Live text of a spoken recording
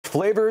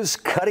flavors,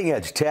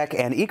 cutting-edge tech,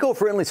 and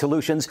eco-friendly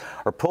solutions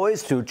are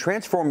poised to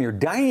transform your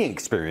dining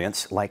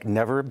experience like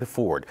never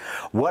before.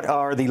 What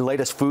are the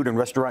latest food and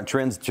restaurant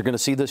trends that you're going to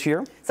see this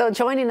year? So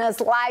joining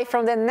us live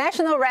from the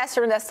National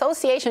Restaurant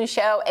Association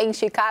show in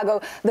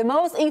Chicago, the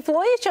most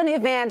influential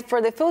event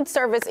for the food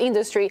service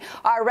industry,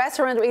 are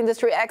restaurant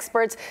industry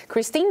experts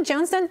Christine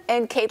Johnson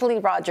and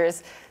Caitlin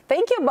Rogers.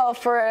 Thank you both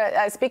for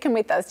speaking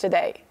with us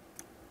today.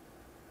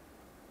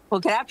 Well,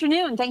 good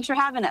afternoon. Thanks for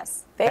having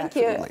us. Thank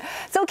you.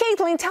 So,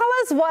 Caitlin, tell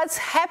us what's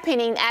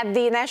happening at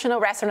the National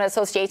Restaurant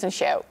Association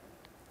show.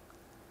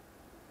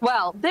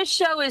 Well, this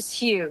show is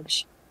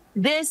huge.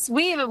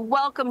 We have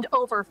welcomed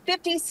over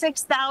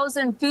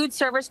 56,000 food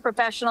service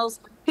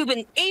professionals who've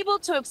been able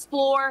to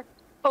explore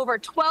over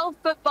 12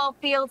 football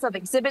fields of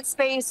exhibit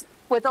space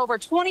with over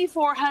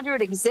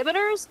 2,400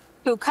 exhibitors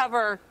who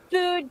cover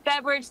food,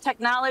 beverage,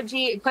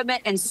 technology,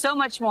 equipment, and so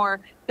much more.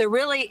 There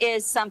really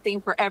is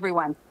something for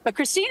everyone. But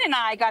Christine and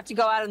I got to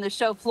go out on the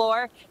show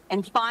floor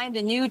and find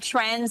the new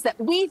trends that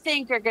we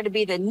think are going to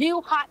be the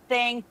new hot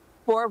thing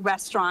for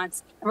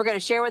restaurants. And we're going to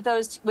share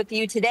with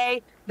you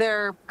today.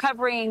 They're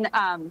covering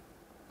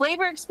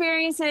flavor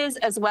experiences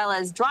as well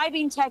as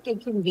driving tech and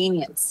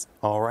convenience.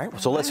 All right,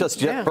 so let's just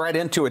jump right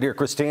into it here,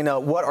 Christina.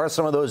 What are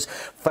some of those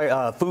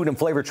food and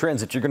flavor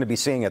trends that you're going to be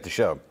seeing at the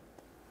show?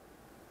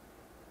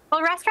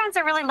 Well, restaurants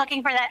are really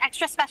looking for that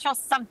extra special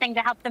something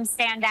to help them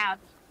stand out.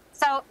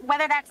 So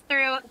whether that's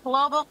through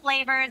global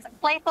flavors,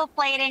 playful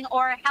plating,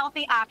 or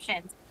healthy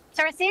options.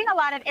 So we're seeing a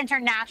lot of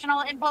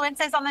international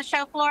influences on the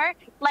show floor,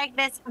 like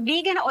this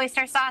vegan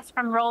oyster sauce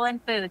from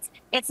Roland Foods.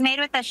 It's made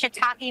with a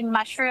shiitake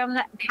mushroom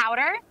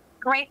powder,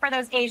 great for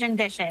those Asian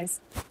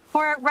dishes.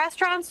 For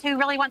restaurants who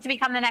really want to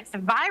become the next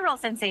viral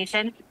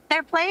sensation,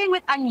 they're playing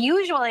with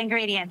unusual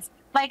ingredients,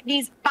 like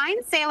these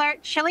Fine Sailor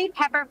chili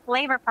pepper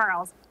flavor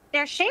pearls.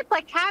 They're shaped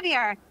like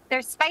caviar.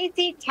 They're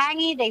spicy,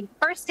 tangy, they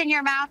burst in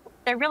your mouth.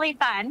 They're really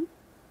fun.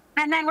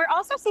 And then we're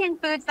also seeing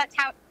foods that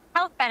tout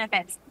health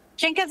benefits.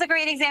 Jinka is a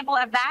great example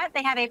of that.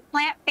 They have a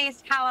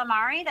plant-based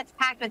calamari that's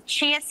packed with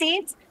chia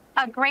seeds,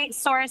 a great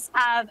source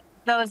of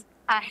those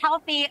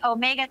healthy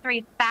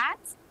omega-3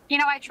 fats. You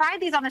know, I tried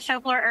these on the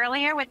show floor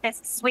earlier with this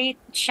sweet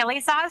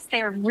chili sauce.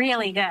 They were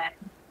really good.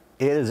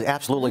 It is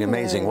absolutely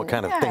amazing what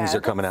kind of things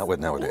they're coming out with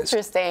nowadays.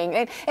 Interesting.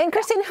 And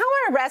Christine, how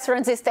are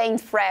restaurants staying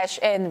fresh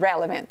and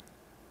relevant?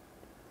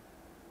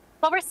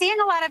 Well, we're seeing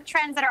a lot of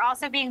trends that are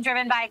also being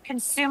driven by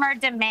consumer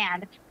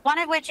demand, one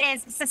of which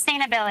is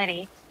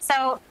sustainability.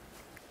 So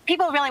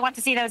people really want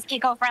to see those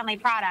eco-friendly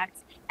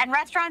products. And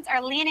restaurants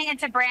are leaning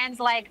into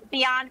brands like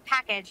Beyond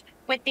Package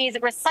with these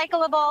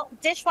recyclable,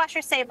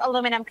 dishwasher-safe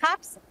aluminum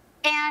cups.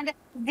 And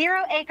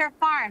Zero Acre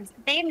Farms,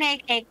 they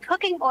make a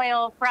cooking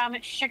oil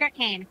from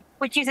sugarcane,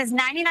 which uses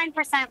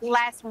 99%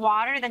 less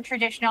water than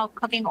traditional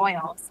cooking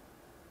oils.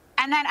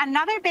 And then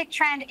another big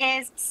trend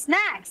is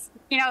snacks.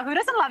 You know, who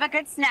doesn't love a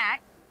good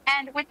snack?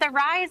 And with the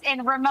rise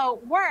in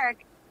remote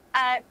work,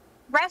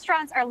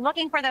 restaurants are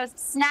looking for those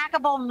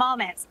snackable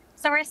moments.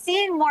 So we're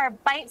seeing more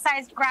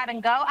bite-sized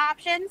grab-and-go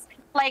options,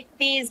 like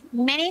these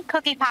mini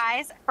cookie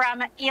pies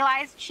from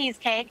Eli's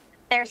Cheesecake.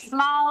 They're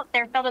small,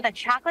 they're filled with a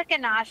chocolate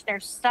ganache. They're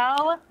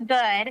so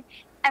good.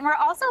 And we're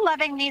also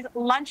loving these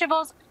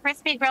Lunchables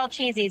crispy grilled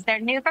cheesies. They're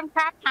new from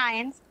Kraft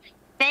Heinz.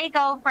 They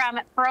go from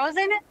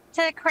frozen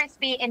to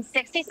crispy in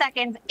 60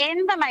 seconds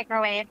in the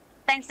microwave,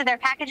 thanks to their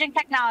packaging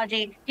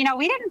technology. You know,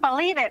 we didn't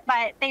believe it,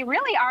 but they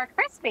really are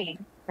crispy.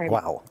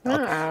 Wow.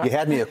 You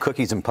had me at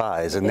cookies and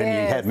pies, and then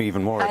you had me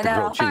even more at the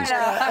grilled cheese.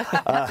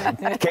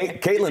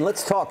 Caitlin,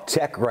 let's talk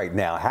tech right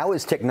now. How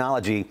is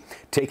technology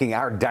taking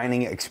our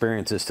dining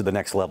experiences to the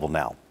next level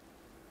now?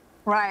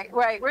 Right.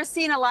 We're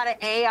seeing a lot of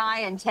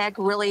AI and tech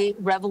really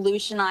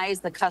revolutionize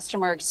the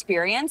customer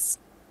experience.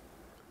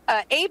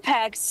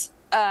 Apex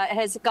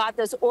has got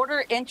this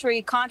order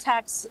entry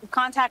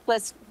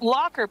contactless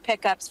locker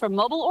pickups for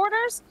mobile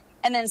orders,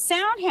 and then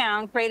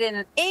SoundHound created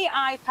an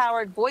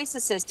AI-powered voice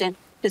assistant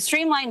to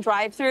streamline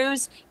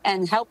drive-thrus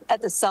and help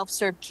at the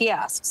self-serve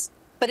kiosks.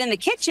 But in the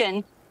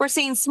kitchen, we're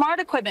seeing smart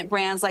equipment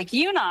brands like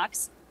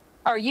Unox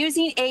are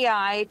using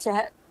AI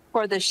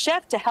for the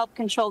chef to help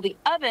control the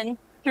oven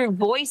through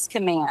voice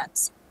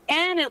commands.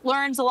 And it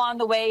learns along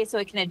the way so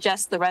it can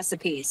adjust the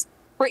recipes.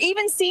 We're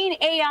even seeing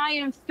AI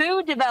in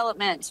food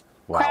development.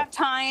 Wow. Kraft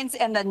Heinz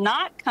and the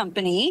Knot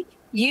Company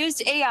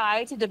used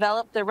AI to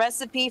develop the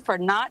recipe for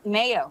Knot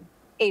Mayo,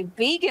 a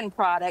vegan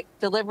product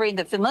delivering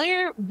the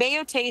familiar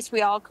mayo taste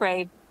we all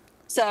crave.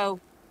 So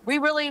we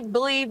really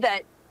believe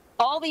that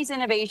all these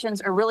innovations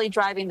are really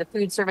driving the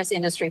food service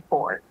industry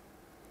forward.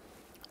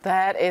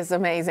 That is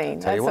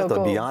amazing. Tell you what, the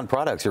Beyond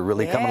products are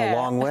really coming a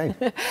long way.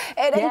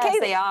 Yes,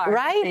 they are.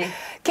 Right?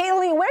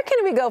 Caitlin, where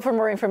can we go for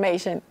more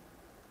information?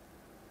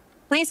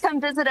 Please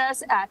come visit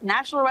us at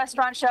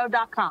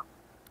nationalrestaurantshow.com.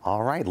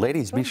 All right,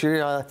 ladies, be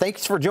sure.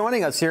 Thanks for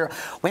joining us here.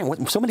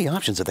 Man, so many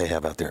options that they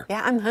have out there.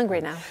 Yeah, I'm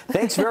hungry now.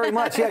 Thanks very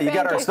much. Yeah, you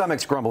got our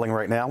stomachs grumbling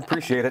right now.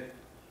 Appreciate it.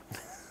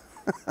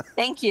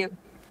 Thank you.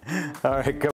 All right.